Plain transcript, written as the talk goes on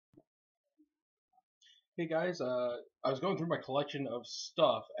Hey guys, I was going through my collection of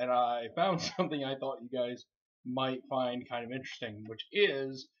stuff and I found something I thought you guys might find kind of interesting, which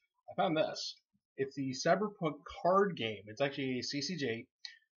is I found this. It's the Cyberpunk card game. It's actually a CCG.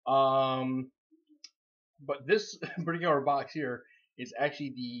 But this particular box here is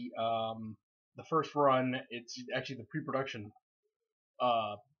actually the first run. It's actually the pre-production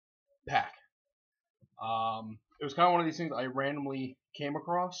pack. It was kind of one of these things I randomly came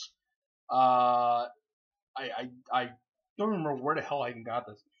across. Uh, I don't remember where the hell I even got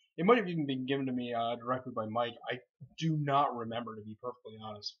this. It might have even been given to me directly by Mike. I do not remember, to be perfectly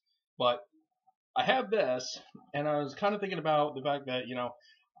honest. But I have this, and I was kind of thinking about the fact that,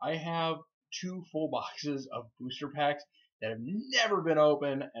 I have 2 full boxes of booster packs that have never been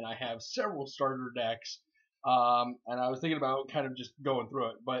opened, and I have several starter decks. And I was thinking about kind of just going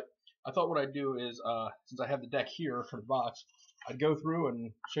through it. But I thought what I'd do is, since I have the deck here for the box, I'd go through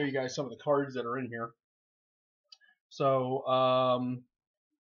and show you guys some of the cards that are in here. So, I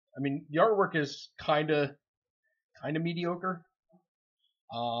mean, the artwork is kind of mediocre.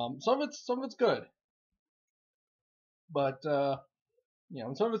 Some of it's good, but some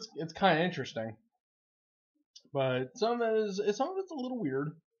of it's kind of interesting. But some of it's a little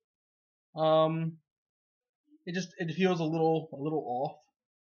weird. It feels a little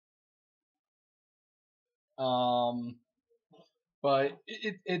off. But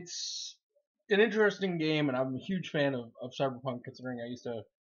it's an interesting game, and I'm a huge fan of Cyberpunk, considering I used to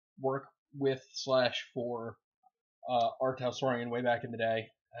work with / for Art House Soaring way back in the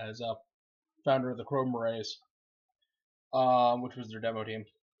day as a founder of the Chrome Arrays, which was their demo team.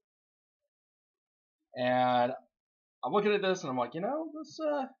 And I'm looking at this and I'm like,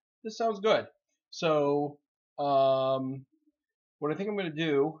 this sounds good. So what I think I'm gonna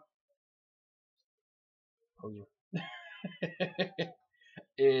do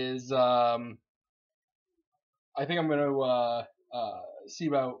is I think I'm gonna see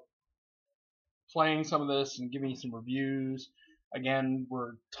about playing some of this and giving you some reviews. Again,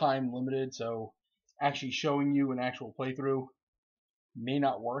 we're time limited, so actually showing you an actual playthrough may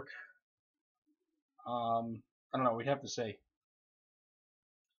not work. I don't know, we'd have to see.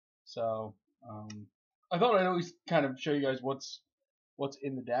 So I thought I'd always kind of show you guys what's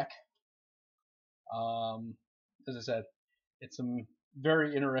in the deck. As I said, it's some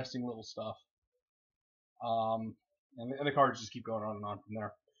very interesting little stuff. And the cards just keep going on and on from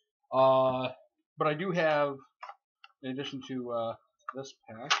there. But I do have, in addition to this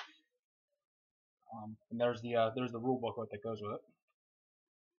pack, and there's the rule booklet that goes with it.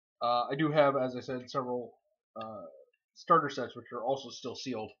 I do have, as I said, several starter sets which are also still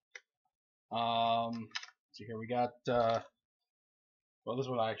sealed. So here we got, well, this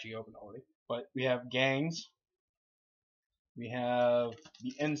one I actually opened already, but we have gangs. We have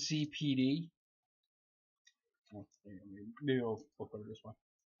the NCPD. Oh, maybe we'll put it this way.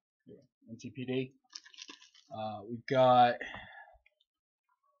 NCPD. We've got,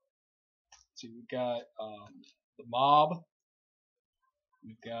 the Mob.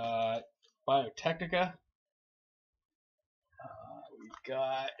 We've got Biotechnica. We've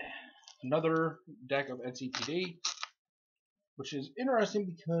got another deck of NCPD, which is interesting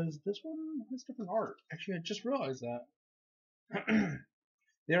because this one has different art. Actually, I just realized that.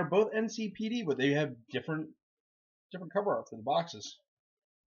 They are both NCPD, but they have different cover art for the boxes.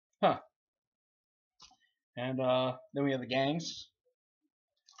 Huh. And then we have the gangs,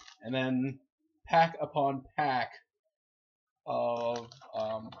 and then pack upon pack of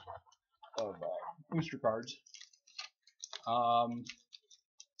booster cards.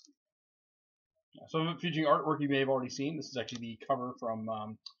 Some of it featuring artwork you may have already seen. This is actually the cover from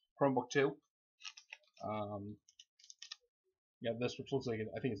Chromebook 2. Yeah, this, which looks like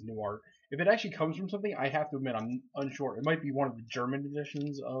I think it's new art. If it actually comes from something, I have to admit I'm unsure. It might be one of the German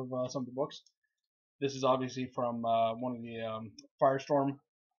editions of some of the books. This is obviously from one of the Firestorm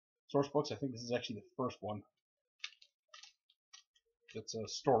source books. I think this is actually the first one. It's a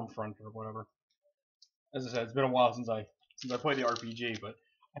Stormfront or whatever. As I said, it's been a while since I played the RPG, but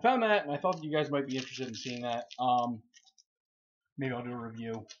I found that and I thought you guys might be interested in seeing that. Maybe I'll do a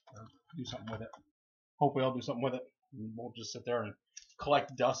review or do something with it. Hopefully I'll do something with it. And we'll just sit there and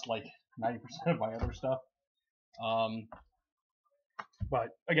collect dust like 90% of my other stuff.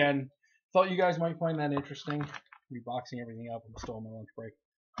 But again, thought you guys might find that interesting. Reboxing everything up. I'm still on my lunch break.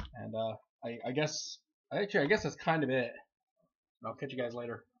 And I guess that's kind of it. I'll catch you guys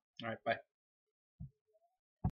later. Alright, bye.